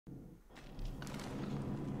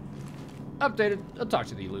Updated. I'll talk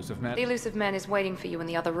to the Illusive Man. The Illusive Man is waiting for you in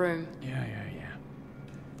the other room. Yeah.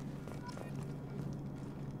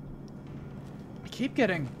 I keep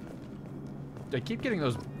getting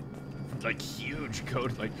those, like, huge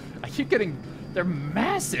code, like, they're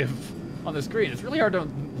massive on the screen. It's really hard to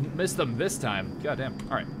miss them this time. Goddamn.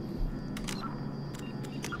 Alright.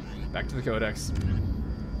 Back to the Codex.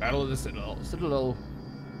 Battle of the Citadel. Citadel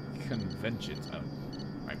Conventions. Oh.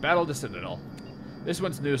 Alright, Battle of the Citadel. This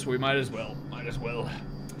one's new, so we might as well.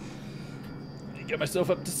 Get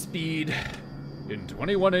myself up to speed. In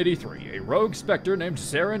 2183, a rogue specter named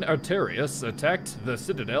Saren Arterius attacked the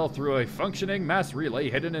Citadel through a functioning mass relay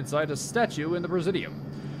hidden inside a statue in the Presidium.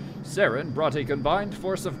 Saren brought a combined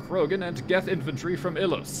force of Krogan and Geth infantry from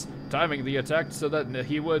Illus, timing the attack so that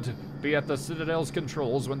he would be at the Citadel's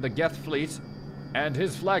controls when the Geth fleet and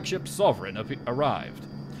his flagship Sovereign arrived.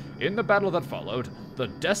 In the battle that followed, the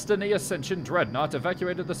Destiny Ascension Dreadnought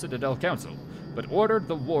evacuated the Citadel Council, but ordered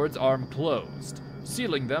the ward's arm closed,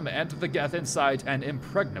 sealing them and the Geth inside an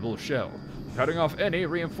impregnable shell, cutting off any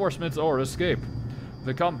reinforcements or escape.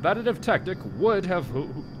 The combative tactic would have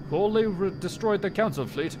wholly destroyed the Council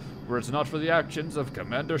fleet were it not for the actions of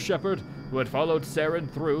Commander Shepard, who had followed Saren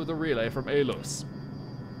through the relay from Ilus.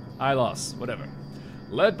 Ilos, whatever.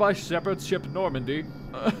 Led by Shepard's ship Normandy.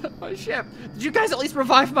 My ship! Did you guys at least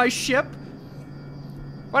revive my ship?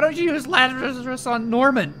 Why don't you use Lazarus on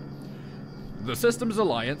Norman? The Systems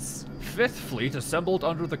Alliance 5th Fleet assembled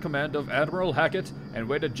under the command of Admiral Hackett and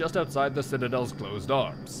waited just outside the Citadel's closed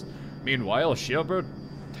arms. Meanwhile, Shepard,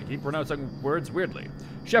 I keep pronouncing words weirdly,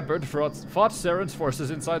 Shepard fought Saren's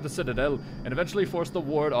forces inside the Citadel and eventually forced the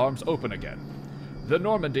ward arms open again. The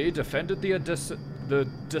Normandy defended the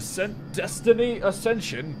Destiny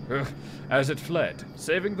Ascension as it fled,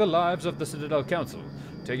 saving the lives of the Citadel Council.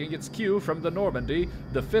 Taking its cue from the Normandy,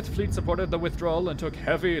 the 5th Fleet supported the withdrawal and took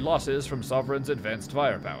heavy losses from Sovereign's advanced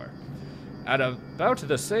firepower. At about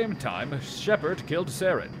the same time, Shepard killed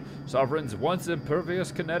Saren. Sovereign's once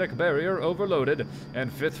impervious kinetic barrier overloaded,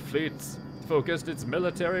 and 5th Fleet focused its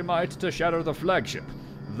military might to shatter the flagship.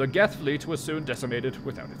 The Geth fleet was soon decimated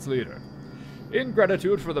without its leader. In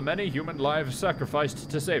gratitude for the many human lives sacrificed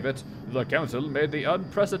to save it, the Council made the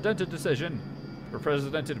unprecedented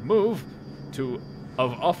move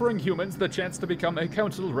of offering humans the chance to become a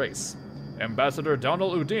Council race. Ambassador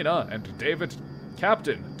Donald Udina and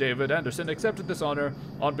Captain David Anderson accepted this honor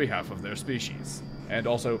on behalf of their species. And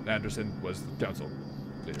also, Anderson was the Council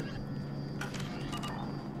leader.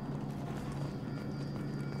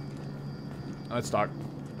 Let's talk.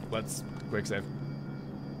 Let's quick save.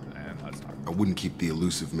 And let's talk. I wouldn't keep the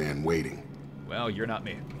Illusive Man waiting. Well, you're not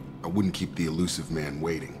me. I wouldn't keep the Illusive Man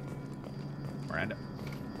waiting. Miranda.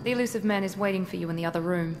 The Illusive Man is waiting for you in the other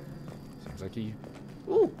room. Seems like he...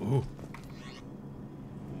 Ooh. Ooh.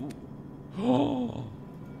 Oh.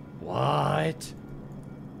 What?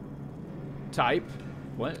 Type?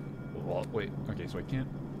 What? Well, wait. Okay, so I can't...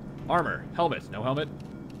 Armor. Helmet. No helmet.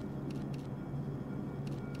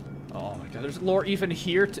 Oh my god, there's lore even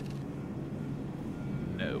here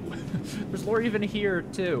No. There's lore even here,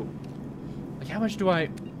 too. Like, how much do I...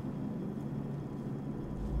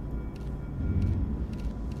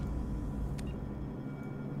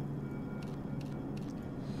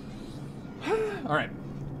 Alright.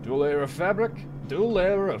 Dual layer of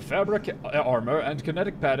fabric armor and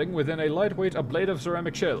kinetic padding within a lightweight ablative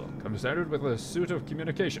ceramic shell. Comes standard with a suite of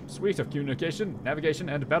communication, navigation,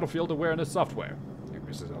 and battlefield awareness software.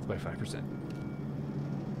 Increases health by 5%.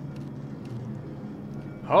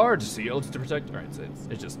 Hard sealed to protect... Alright, so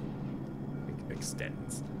it just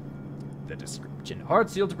extends the description. Hard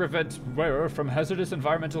sealed to prevent wearer from hazardous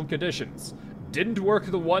environmental conditions. Didn't work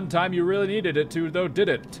the one time you really needed it to, though, did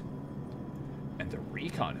it? And the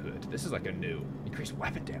recon hood. This is like a new... Increased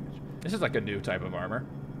weapon damage. This is like a new type of armor.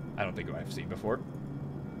 I don't think I've seen before.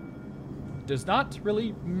 Does not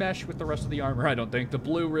really mesh with the rest of the armor, I don't think. The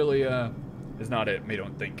blue really, is not it, I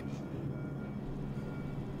don't think.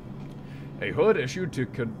 A hood issued to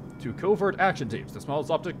covert action teams. The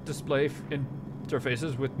smallest optic display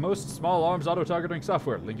interfaces with most small arms auto-targeting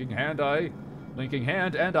software, linking hand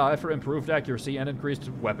and eye for improved accuracy and increased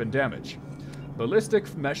weapon damage.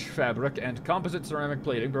 Ballistic mesh fabric and composite ceramic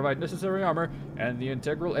plating provide necessary armor, and the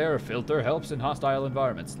integral air filter helps in hostile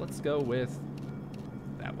environments. Let's go with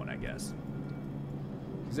that one, I guess.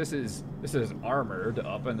 This is armored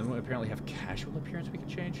up, and then we apparently have casual appearance we can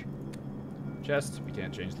change. Chest, we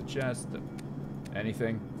can't change the chest.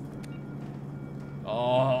 Anything.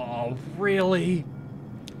 Oh, really?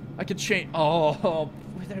 I could change. Oh,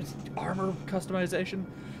 there's armor customization.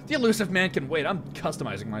 The Illusive Man can wait. I'm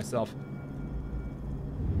customizing myself.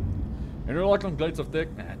 Interlocking blades of thick.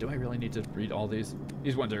 Do I really need to read all these?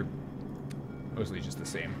 These ones are mostly just the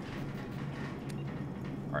same.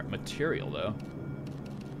 Alright, material though.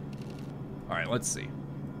 Alright, let's see.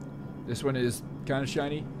 This one is kind of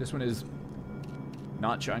shiny. This one is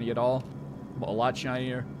not shiny at all. A lot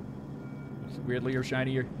shinier. Weirdly or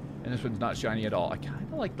shinier. And this one's not shiny at all. I kind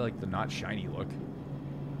of like the not shiny look.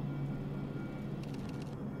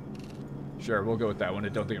 Sure, we'll go with that one. I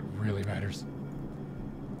don't think it really matters.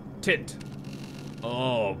 Tint.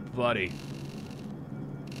 Oh, buddy.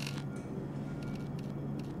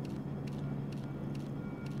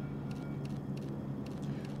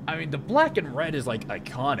 I mean, the black and red is, like,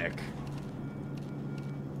 iconic.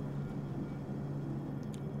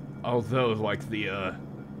 Although, like the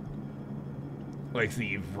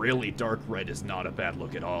really dark red is not a bad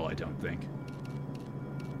look at all, I don't think.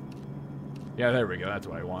 Yeah, there we go. That's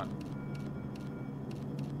what I want.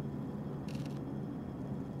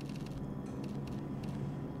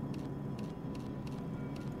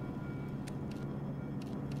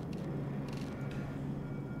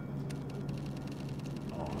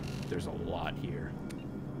 There's a lot here.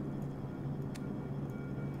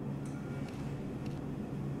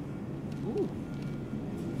 Ooh.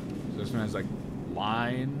 So this one has like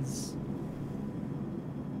lines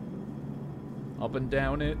up and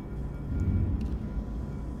down it.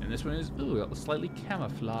 And this one is, ooh, slightly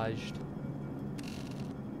camouflaged.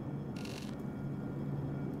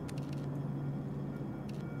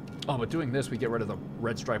 Oh, but doing this, we get rid of the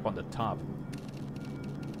red stripe on the top.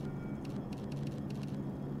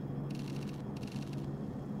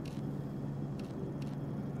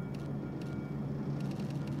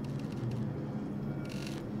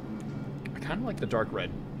 Kind of like the dark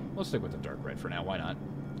red. We'll stick with the dark red for now. Why not?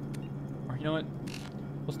 Or you know what?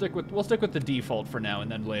 We'll stick with the default for now,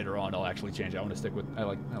 and then later on I'll actually change. I want to stick with. I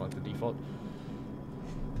like the default.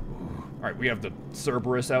 All right, we have the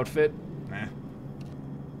Cerberus outfit.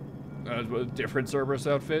 A different Cerberus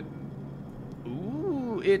outfit.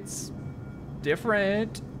 Ooh, it's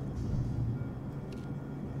different.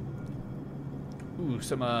 Ooh,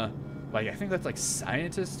 some like I think that's like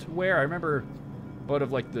scientist wear. I remember.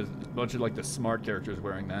 Bunch of the smart characters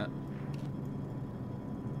wearing that.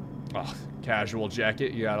 Oh, casual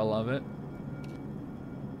jacket, you gotta love it.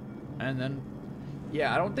 And then,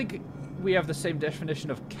 yeah, I don't think we have the same definition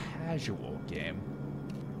of casual game.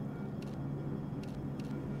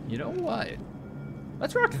 You know what?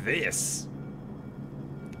 Let's rock this.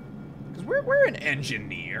 Because we're an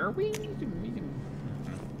engineer. We can.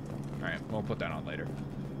 All right, we'll put that on later.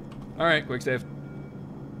 All right, quick save.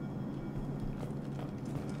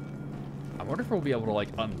 I wonder if we'll be able to, like,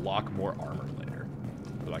 unlock more armor later.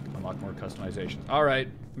 Or, like, unlock more customizations. Alright,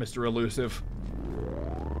 Mr. Illusive.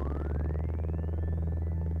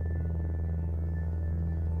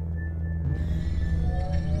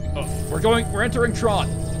 Oh, we're entering Tron.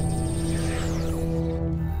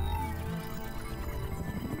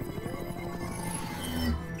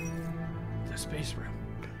 The space room.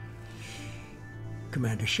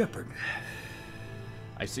 Commander Shepard.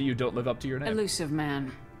 I see you don't live up to your name. Elusive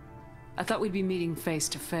man. I thought we'd be meeting face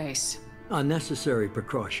to face. Unnecessary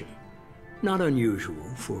precaution. Not unusual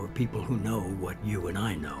for people who know what you and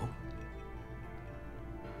I know.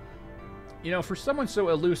 You know, for someone so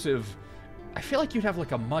elusive, I feel like you'd have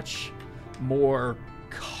like a much more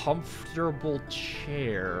comfortable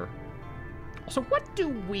chair. So what do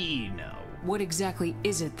we know? What exactly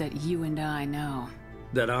is it that you and I know?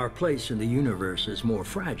 That our place in the universe is more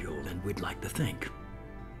fragile than we'd like to think.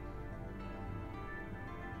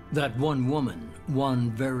 That one woman,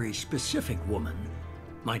 one very specific woman,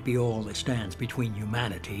 might be all that stands between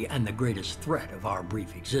humanity and the greatest threat of our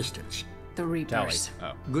brief existence. The Reapers.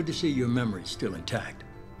 Oh. Good to see your memory's still intact.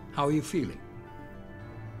 How are you feeling?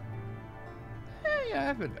 Yeah,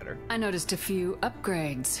 I've been better. I noticed a few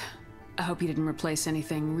upgrades. I hope you didn't replace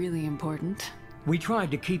anything really important. We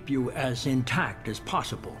tried to keep you as intact as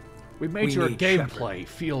possible. We made your gameplay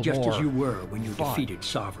feel just more as you were when you fun. defeated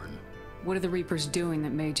Sovereign. What are the Reapers doing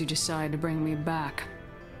that made you decide to bring me back?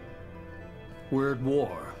 We're at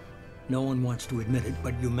war. No one wants to admit it,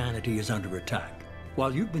 but humanity is under attack.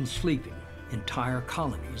 While you've been sleeping, entire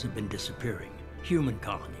colonies have been disappearing. Human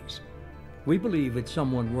colonies. We believe it's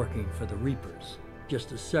someone working for the Reapers,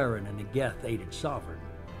 just as Saren and Negeth aided Sovereign.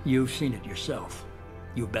 You've seen it yourself.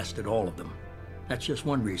 You bested all of them. That's just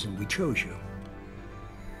one reason we chose you.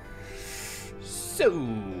 So,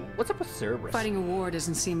 what's up with Cerberus? Fighting a war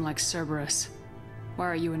doesn't seem like Cerberus. Why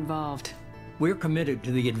are you involved? We're committed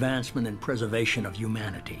to the advancement and preservation of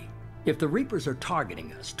humanity. If the Reapers are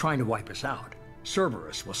targeting us, trying to wipe us out,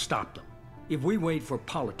 Cerberus will stop them. If we wait for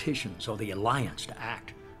politicians or the Alliance to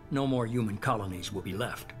act, no more human colonies will be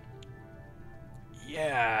left.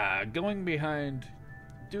 Yeah, going behind,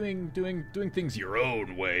 doing things your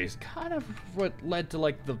own way is kind of what led to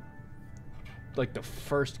like the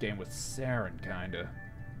first game with Saren, kinda.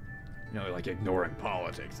 You know, like ignoring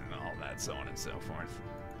politics and all that, so on and so forth.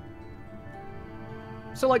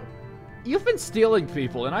 So like, you've been stealing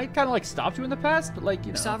people, and I kind of like stopped you in the past, but like,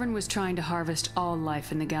 you know. Sovereign was trying to harvest all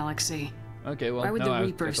life in the galaxy. Okay, well, Why would no, the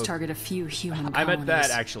Reapers target a few human colonies? I meant that,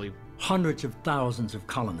 actually. Hundreds of thousands of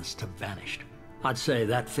colonists have vanished. I'd say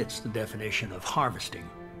that fits the definition of harvesting.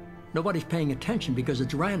 Nobody's paying attention because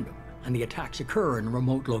it's random, and the attacks occur in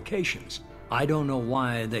remote locations. I don't know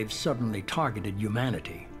why they've suddenly targeted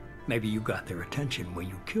humanity. Maybe you got their attention when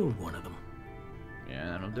you killed one of them. Yeah,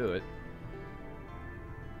 that'll do it.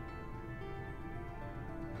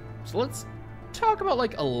 So let's talk about,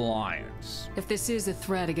 like, Alliance. If this is a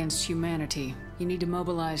threat against humanity, you need to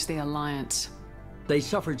mobilize the Alliance. They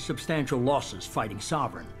suffered substantial losses fighting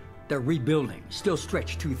Sovereign. They're rebuilding, still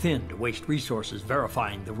stretched too thin to waste resources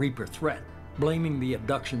verifying the Reaper threat. Blaming the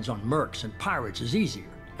abductions on mercs and pirates is easier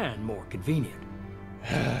and more convenient.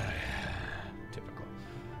 Typical.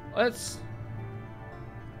 Let's...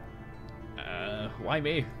 why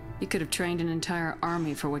me? You could have trained an entire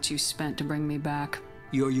army for what you spent to bring me back.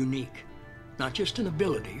 You're unique. Not just in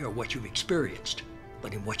ability or what you've experienced,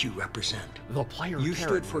 but in what you represent. The player You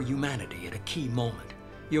character. stood for humanity at a key moment.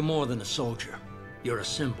 You're more than a soldier. You're a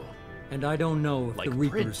symbol. And I don't know if Like the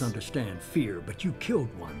Reapers Prince. understand fear, but you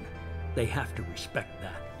killed one. They have to respect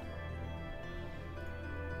that.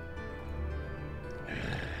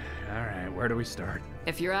 Alright, where do we start?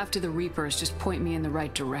 If you're after the Reapers, just point me in the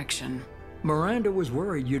right direction. Miranda was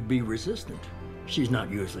worried you'd be resistant. She's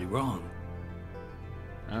not usually wrong.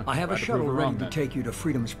 I have a shuttle ready to take you to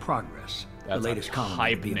Freedom's Progress, the That's latest a colony to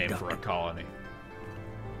hype be name for a abducted. colony.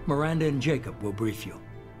 Miranda and Jacob will brief you.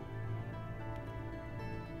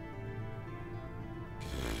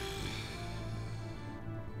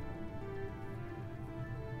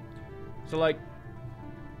 So, like...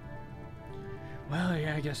 Well,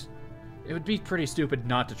 yeah, I guess... It would be pretty stupid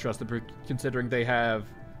not to trust them, considering they have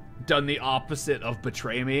done the opposite of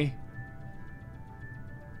betray me.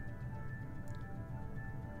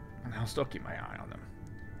 And I'll still keep my eye on them.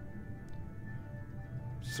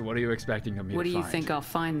 So what are you expecting of me What to do you find? think I'll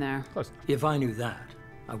find there? Close enough. If I knew that,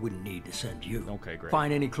 I wouldn't need to send you. Okay, great.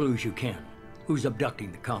 Find any clues you can. Who's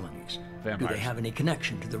abducting the colonies? Do Vampires. they have any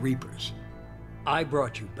connection to the Reapers? I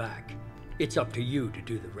brought you back. It's up to you to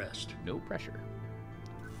do the rest. No pressure.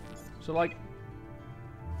 So, like...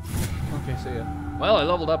 Okay, see ya. Well, I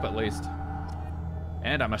leveled up at least.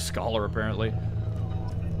 And I'm a scholar, apparently.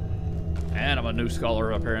 And I'm a new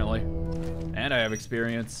scholar, apparently. And I have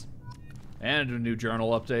experience. And a new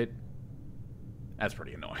journal update. That's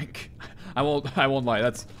pretty annoying. I won't lie,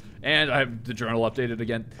 that's... And I have the journal updated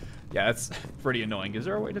again. Yeah, that's pretty annoying. Is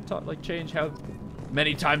there a way to talk, like, change how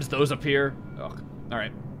many times those appear? Ugh.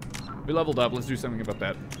 Alright. We leveled up, let's do something about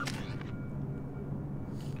that.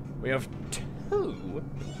 We have 2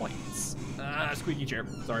 points. Squeaky chair.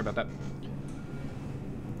 Sorry about that.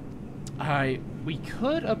 We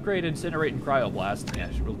could upgrade Incinerate and Cryoblast. Yeah,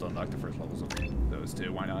 we'll unlock the first levels of those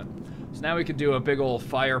two. Why not? So now we could do a big old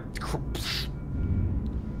fire.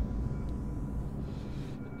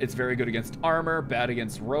 It's very good against armor, bad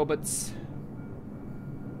against robots.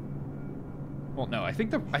 Well, no, I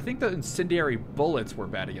think the incendiary bullets were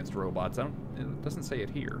bad against robots. It doesn't say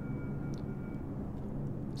it here.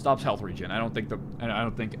 Stops health regen. I don't think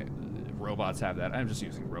robots have that. I'm just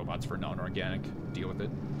using robots for non-organic. Deal with it.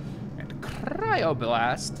 And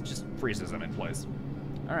Cryoblast just freezes them in place.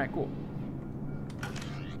 All right, cool.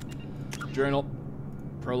 Journal.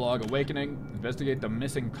 Prologue Awakening. Investigate the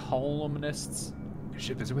missing columnists. Your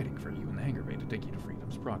ship is waiting for you in the hangar bay to take you to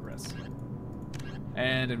Freedom's Progress.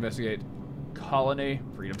 And investigate Colony.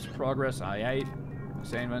 Freedom's Progress. I-8.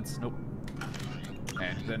 Assignments. Nope.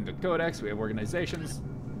 And then the Codex. We have organizations.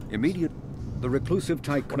 The reclusive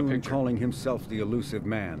tycoon picture. calling himself the Illusive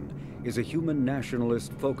Man is a human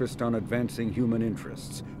nationalist focused on advancing human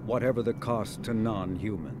interests, whatever the cost to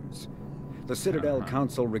non-humans. The Citadel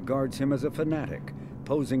Council regards him as a fanatic,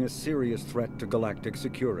 posing a serious threat to galactic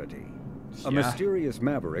security. A mysterious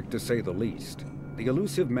maverick, to say the least, the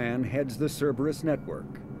Illusive Man heads the Cerberus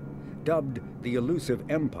network. Dubbed the Illusive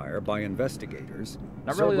Empire by investigators,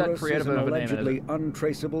 Not really that Cerberus creative is an of a name, is it? allegedly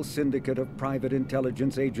untraceable syndicate of private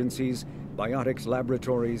intelligence agencies, biotics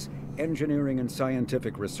laboratories, engineering and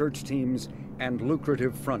scientific research teams, and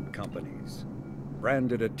lucrative front companies.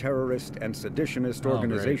 Branded a terrorist and seditionist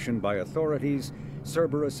organization by authorities,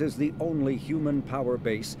 Cerberus is the only human power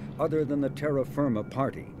base other than the Terra Firma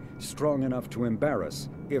Party, strong enough to embarrass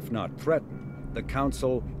if not threaten, the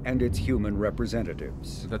Council and its human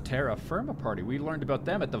representatives. The Terra Firma Party. We learned about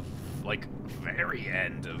them at the, like, very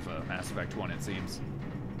end of Mass Effect 1, it seems.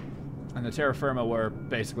 And the Terra Firma were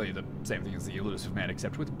basically the same thing as the Illusive Man,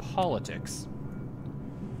 except with politics.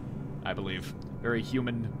 I believe. Very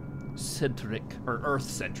human-centric, or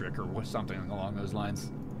Earth-centric, or something along those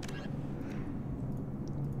lines.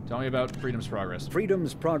 Tell me about Freedom's Progress.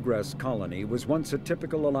 Freedom's Progress colony was once a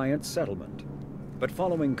typical Alliance settlement, but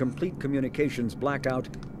following complete communications blackout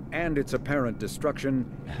and its apparent destruction,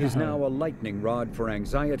 is now a lightning rod for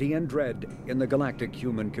anxiety and dread in the galactic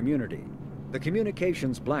human community. The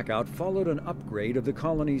communications blackout followed an upgrade of the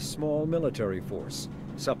colony's small military force,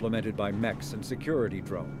 supplemented by mechs and security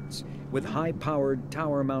drones, with high-powered,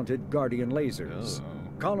 tower-mounted Guardian lasers. Oh.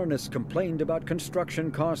 Colonists complained about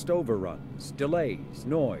construction cost overruns, delays,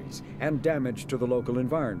 noise, and damage to the local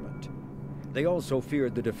environment. They also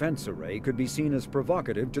feared the defense array could be seen as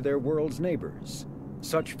provocative to their world's neighbors.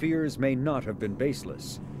 Such fears may not have been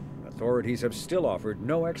baseless. Authorities have still offered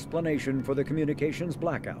no explanation for the communications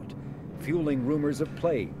blackout, fueling rumors of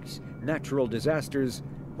plagues, natural disasters,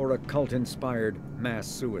 or a cult-inspired mass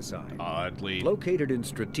suicide. Oddly. Located in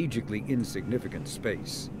strategically insignificant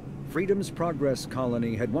space, Freedom's Progress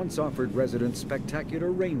colony had once offered residents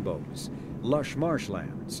spectacular rainbows, lush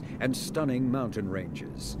marshlands, and stunning mountain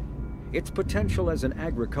ranges. Its potential as an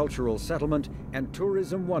agricultural settlement and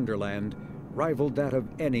tourism wonderland rivaled that of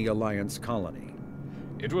any Alliance colony.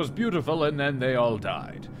 It was beautiful, and then they all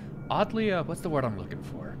died. Oddly, what's the word I'm looking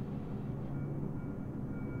for?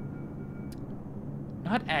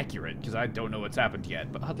 Not accurate, because I don't know what's happened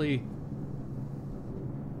yet, but oddly...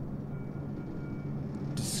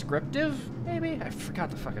 descriptive, maybe? I forgot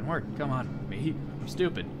the fucking word. Come on, me. I'm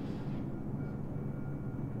stupid.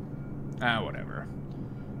 Whatever.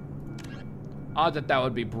 Odd that that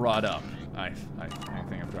would be brought up. I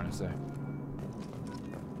think I'm trying to say.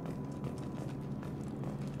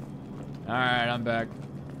 Alright, I'm back.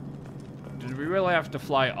 Did we really have to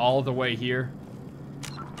fly all the way here?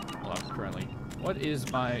 Well, currently. What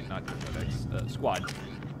is my... not codex, squad.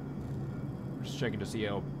 Just checking to see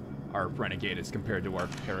how our Renegade is compared to our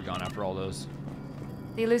Paragon after all those.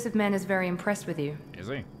 The Illusive Man is very impressed with you. Is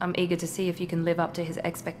he? I'm eager to see if you can live up to his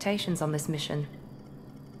expectations on this mission.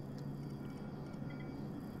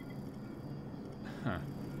 Huh.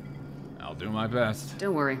 I'll do my best.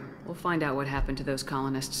 Don't worry. We'll find out what happened to those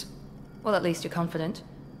colonists. Well, at least you're confident.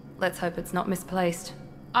 Let's hope it's not misplaced.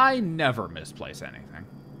 I never misplace anything.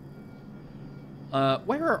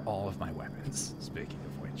 Where are all of my weapons, speaking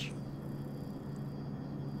of which?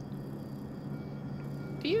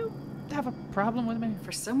 Do you have a problem with me?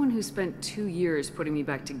 For someone who spent 2 years putting me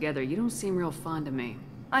back together, you don't seem real fond of me.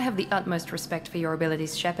 I have the utmost respect for your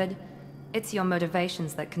abilities, Shepard. It's your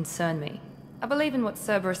motivations that concern me. I believe in what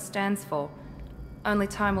Cerberus stands for. Only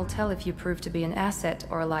time will tell if you prove to be an asset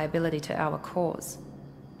or a liability to our cause.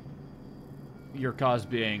 Your cause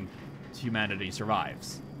being humanity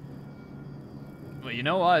survives. Well, you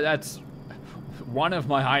know what? That's one of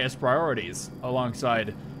my highest priorities,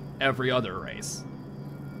 alongside every other race.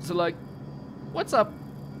 So, like, what's up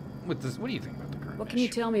with this? What do you think about the current What can you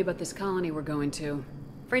mission? tell me about this colony we're going to?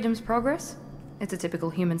 Freedom's Progress? It's a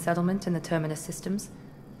typical human settlement in the Terminus systems.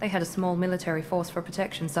 They had a small military force for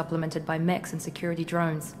protection supplemented by mechs and security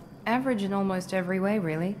drones. Average in almost every way,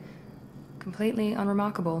 really. Completely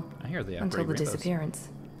unremarkable. I hear they have until the great rainbows. disappearance.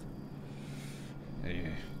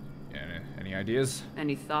 Any ideas?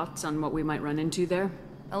 Any thoughts on what we might run into there?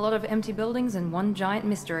 A lot of empty buildings and one giant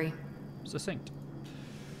mystery. Succinct.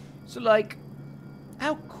 So, like,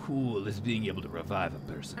 how cool is being able to revive a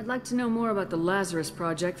person? I'd like to know more about the Lazarus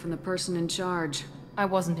Project from the person in charge. I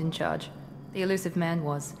wasn't in charge. The Illusive Man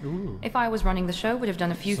was. Ooh. If I was running the show, would have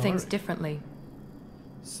done a few things Sorry. differently.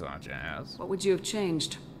 Such as? What would you have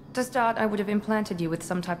changed? To start, I would have implanted you with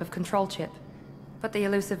some type of control chip. But the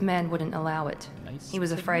Illusive Man wouldn't allow it. Nice. He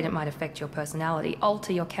was afraid it might affect your personality,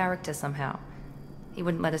 alter your character somehow. He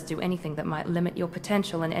wouldn't let us do anything that might limit your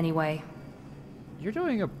potential in any way. You're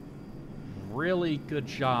doing a really good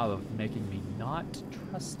job of making me not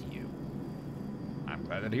trust you. I'm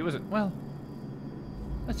glad that he wasn't. Well,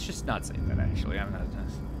 let's just not say that, actually. I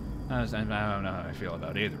don't know how I feel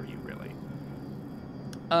about either of you, really.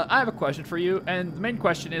 I have a question for you, and the main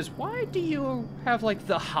question is, why do you have, like,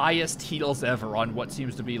 the highest heels ever on what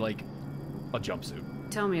seems to be, like, a jumpsuit?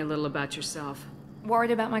 Tell me a little about yourself. Worried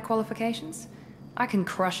about my qualifications? I can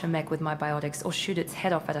crush a mech with my biotics or shoot its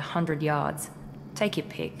head off at 100 yards. Take your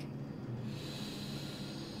pick.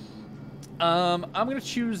 I'm gonna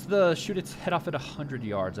choose the shoot its head off at 100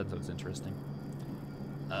 yards. That sounds interesting.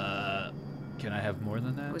 Can I have more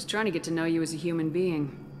than I that? was trying to get to know you as a human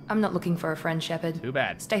being. I'm not looking for a friend, Shepard. Too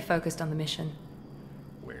bad. Stay focused on the mission.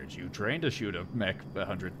 Where'd you train to shoot a mech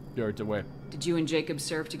 100 yards away? Did you and Jacob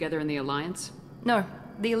serve together in the Alliance? No,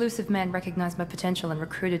 the Illusive man recognized my potential and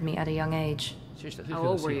recruited me at a young age. How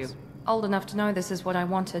old were you? Old enough to know this is what I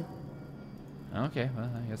wanted. Okay,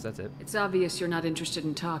 well, I guess that's it. It's obvious you're not interested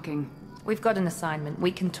in talking. We've got an assignment.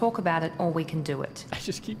 We can talk about it or we can do it. I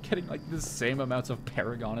just keep getting like the same amounts of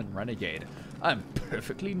Paragon and Renegade. I'm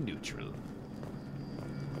perfectly neutral.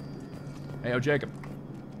 Hey, Jacob.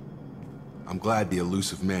 I'm glad the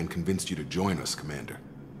Illusive man convinced you to join us, Commander.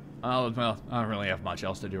 Oh, well, I don't really have much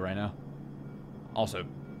else to do right now. Also,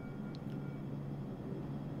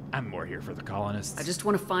 I'm more here for the colonists. I just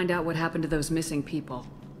want to find out what happened to those missing people.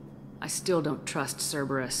 I still don't trust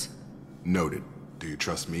Cerberus. Noted. Do you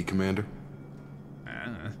trust me, Commander?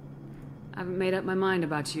 I haven't made up my mind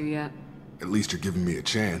about you yet. At least you're giving me a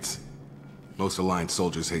chance. Most Alliance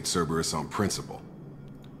soldiers hate Cerberus on principle.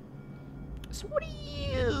 So what do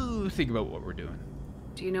you think about what we're doing?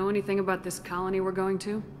 Do you know anything about this colony we're going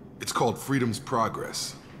to? It's called Freedom's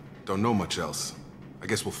Progress. Don't know much else. I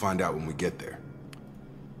guess we'll find out when we get there.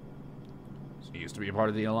 So you used to be a part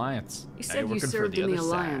of the Alliance. You Now said you're you working for served in the other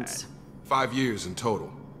Alliance. side. 5 years in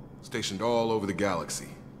total. Stationed all over the galaxy.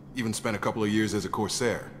 Even spent a couple of years as a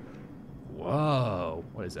Corsair. Whoa.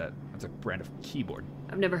 What is that? That's a brand of keyboard.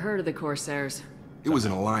 I've never heard of the Corsairs. It was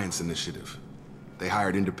an Alliance initiative. They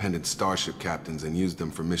hired independent starship captains and used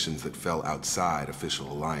them for missions that fell outside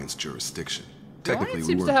official Alliance jurisdiction. The Technically, Alliance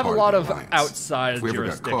we seems weren't to have a part lot of of the Alliance. outside If we ever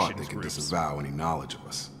got caught, they jurisdictions could groups. disavow any knowledge of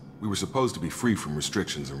us. We were supposed to be free from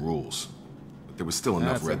restrictions and rules, but there was still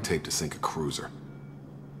enough That's red tape to sink a cruiser.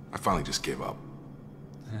 I finally just gave up.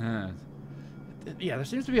 Yeah, there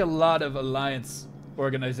seems to be a lot of Alliance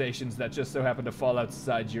organizations that just so happen to fall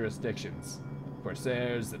outside jurisdictions.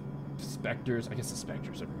 Corsairs, the Spectres. I guess the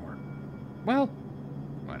Spectres are more. Well,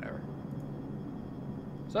 whatever.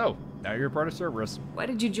 So, now you're part of Cerberus. Why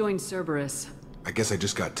did you join Cerberus? I guess I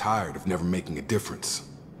just got tired of never making a difference.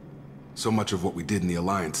 So much of what we did in the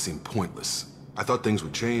Alliance seemed pointless. I thought things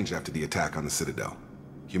would change after the attack on the Citadel.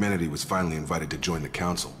 Humanity was finally invited to join the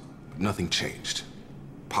Council, but nothing changed.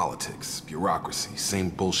 Politics, bureaucracy, same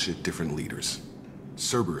bullshit, different leaders.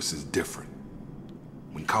 Cerberus is different.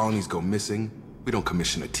 When colonies go missing, we don't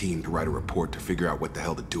commission a team to write a report to figure out what the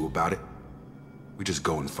hell to do about it. We just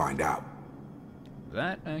go and find out.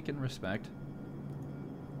 That I can respect.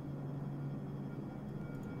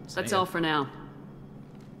 That's all for now.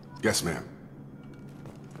 Yes, ma'am.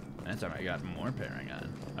 That time I got more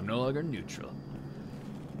Paragon. I'm no longer neutral.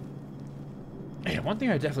 And one thing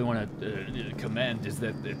I definitely want to commend is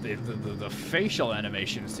that the facial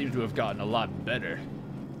animation seems to have gotten a lot better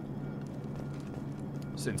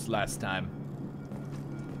since last time,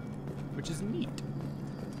 which is neat.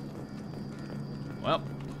 Well,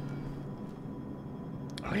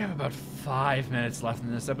 we have about 5 minutes left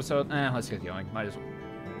in this episode. Let's get going. Might as well.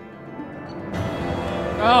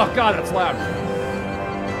 Oh God, that's loud.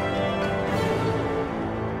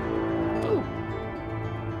 Ooh.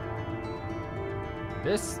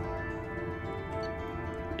 This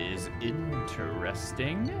is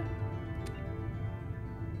interesting.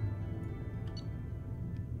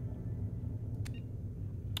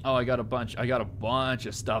 Oh, I got a bunch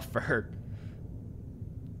of stuff for her.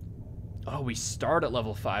 Oh, we start at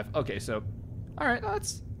level 5. Okay, so all right,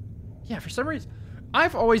 that's yeah, for some reason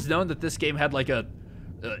I've always known that this game had like a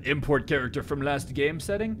import character from last game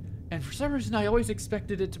setting, and for some reason I always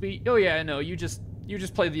expected it to be, oh yeah, no, you just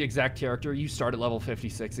play the exact character, you start at level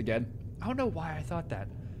 56 again. I don't know why I thought that.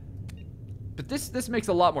 But this makes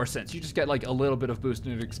a lot more sense. You just get like a little bit of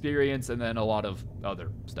boosted experience and then a lot of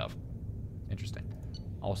other stuff. Interesting.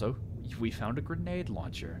 Also, we found a grenade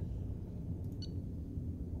launcher.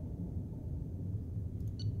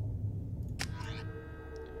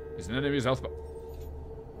 Is an enemy's health bar.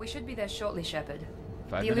 We should be there shortly, Shepard.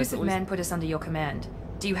 5 The minutes at Illusive least? man put us under your command.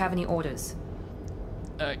 Do you have any orders?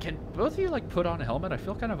 Can both of you like put on a helmet? I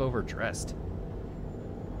feel kind of overdressed.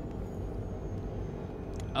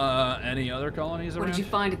 Any other colonies around? What did you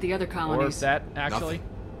find at the other Or colonies? that actually?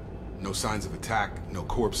 Nothing. No signs of attack, no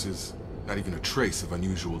corpses, not even a trace of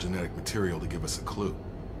unusual genetic material to give us a clue.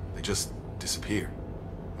 They just disappear,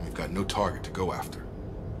 and we've got no target to go after.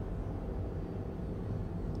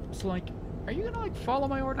 So like, are you gonna like follow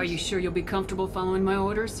my orders? Are you sure you'll be comfortable following my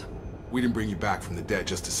orders? We didn't bring you back from the dead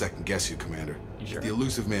just to second guess you, Commander. You sure? If the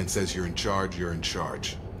Illusive man says you're in charge, you're in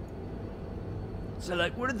charge. So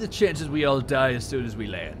like, what are the chances we all die as soon as we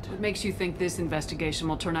land? What makes you think this investigation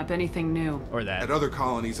will turn up anything new? Or that? At other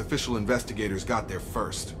colonies, official investigators got there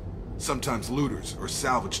first. Sometimes looters or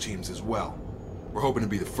salvage teams as well. We're hoping to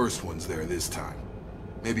be the first ones there this time.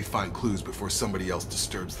 Maybe find clues before somebody else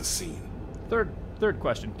disturbs the scene. Third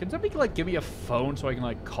question. Can somebody, like, give me a phone so I can,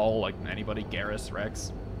 like, call, like, anybody? Garrus,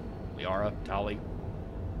 Rex, Liara, Tali?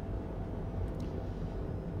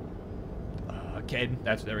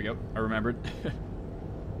 Caden. There we go. I remembered.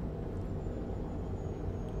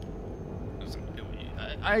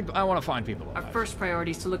 I want to find people alive. Our first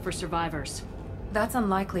priority is to look for survivors. That's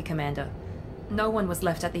unlikely, Commander. No one was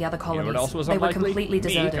left at the other colonies. You know what else was they unlikely? were completely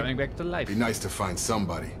deserted. Me coming back to life. Be nice to find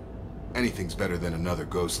somebody. Anything's better than another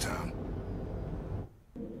ghost town.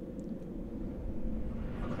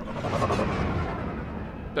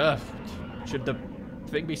 Should the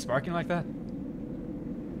thing be sparking like that?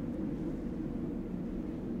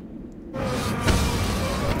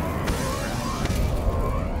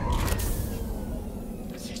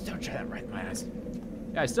 Just don't try that right in my eyes.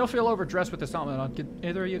 Yeah, I still feel overdressed with this helmet on. Can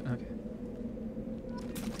either of you? Okay.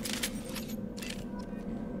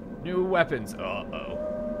 New weapons. Uh-oh.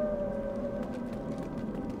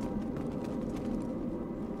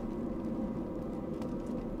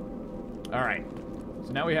 Alright.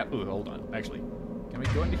 So now we have... Ooh, hold on. Actually, can we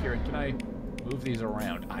go into here and can I move these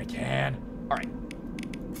around? I can. Alright.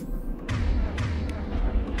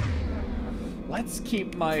 Let's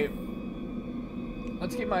keep my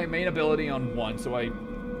main ability on 1, so I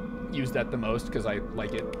use that the most because I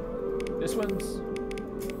like it. This one's...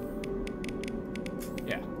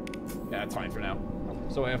 Yeah, that's fine for now.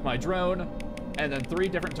 So I have my drone, and then 3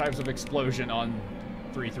 different types of explosion on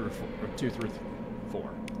 3 through 4, or 2 through 4.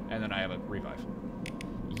 And then I have a revive.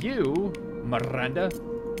 You, Miranda,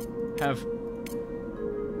 have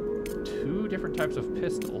 2 different types of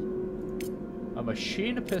pistol. A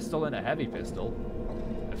machine pistol and a heavy pistol.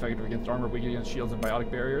 Effective against armor, weak against shields and biotic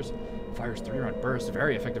barriers. Fires 3-round bursts,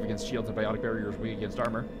 very effective against shields and biotic barriers, weak against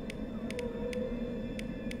armor.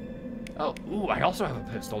 Oh, ooh, I also have a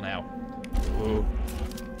pistol now. Ooh.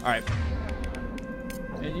 Alright.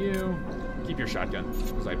 And you, keep your shotgun,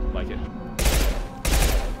 because I like it.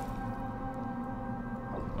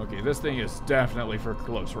 Okay, this thing is definitely for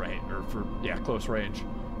close range, or for, yeah, close range.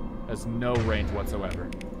 Has no range whatsoever.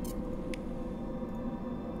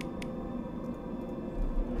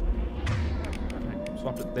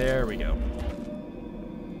 Swapped it. There we go.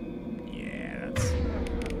 Yeah,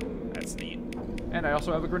 that's neat. And I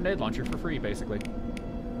also have a grenade launcher for free, basically.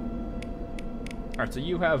 Alright, so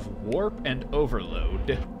you have warp and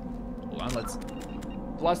overload. Hold on, the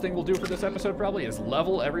last thing we'll do for this episode probably is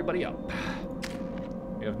level everybody up.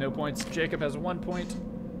 We have no points. Jacob has 1 point.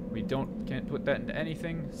 We can't put that into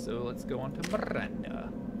anything, so let's go on to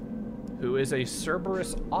Miranda, who is a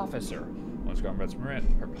Cerberus officer.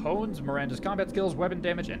 Hones Miranda's combat skills, weapon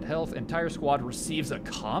damage, and health. Entire squad receives a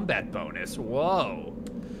combat bonus. Whoa.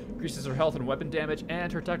 Increases her health and weapon damage,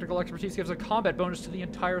 and her technical expertise gives a combat bonus to the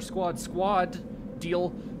entire squad. Squad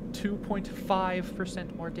deal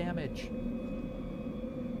 2.5% more damage.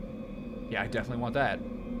 Yeah, I definitely want that.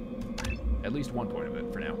 At least 1 point of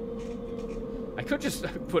it for now. I could just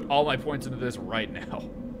put all my points into this right now.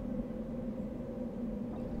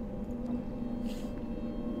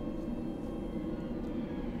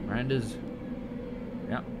 Miranda's,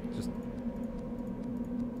 yeah, just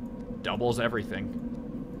doubles everything.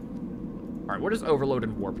 All right, what does overload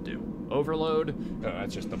and warp do? Overload,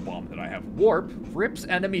 that's just the bomb that I have. Warp rips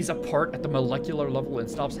enemies apart at the molecular level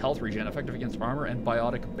and stops health regen, effective against armor and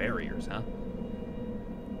biotic barriers, huh?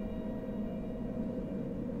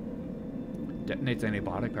 Detonates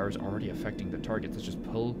antibiotic powers already affecting the target. Let's just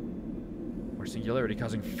pull or singularity,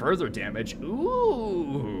 causing further damage.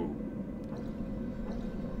 Ooh.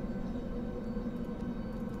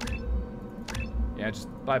 Yeah, just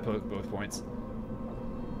buy both points.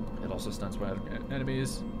 It also stuns by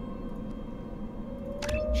enemies.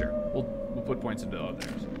 Sure, we'll put points into others.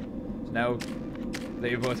 So now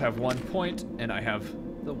they both have 1 point, and I have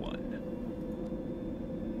the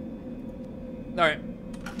 1. All right.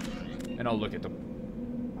 And I'll look at them.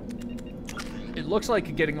 It looks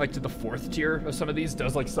like getting like to the 4th tier of some of these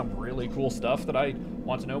does like some really cool stuff that I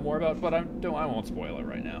want to know more about, but I won't spoil it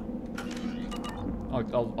right now.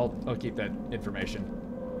 I'll keep that information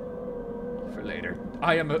for later.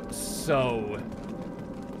 I'm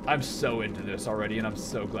so into this already, and I'm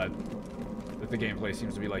so glad that the gameplay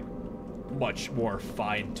seems to be like much more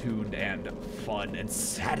fine-tuned and fun and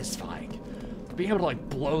satisfying. Being able to like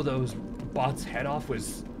blow those bots' head off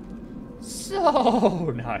was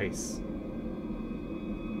so nice.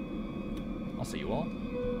 I'll see you all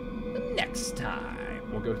next time.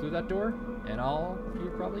 We'll go through that door, and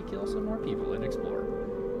you'll probably kill some more people and explore.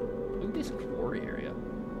 Look at this quarry area.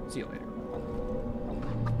 See you later.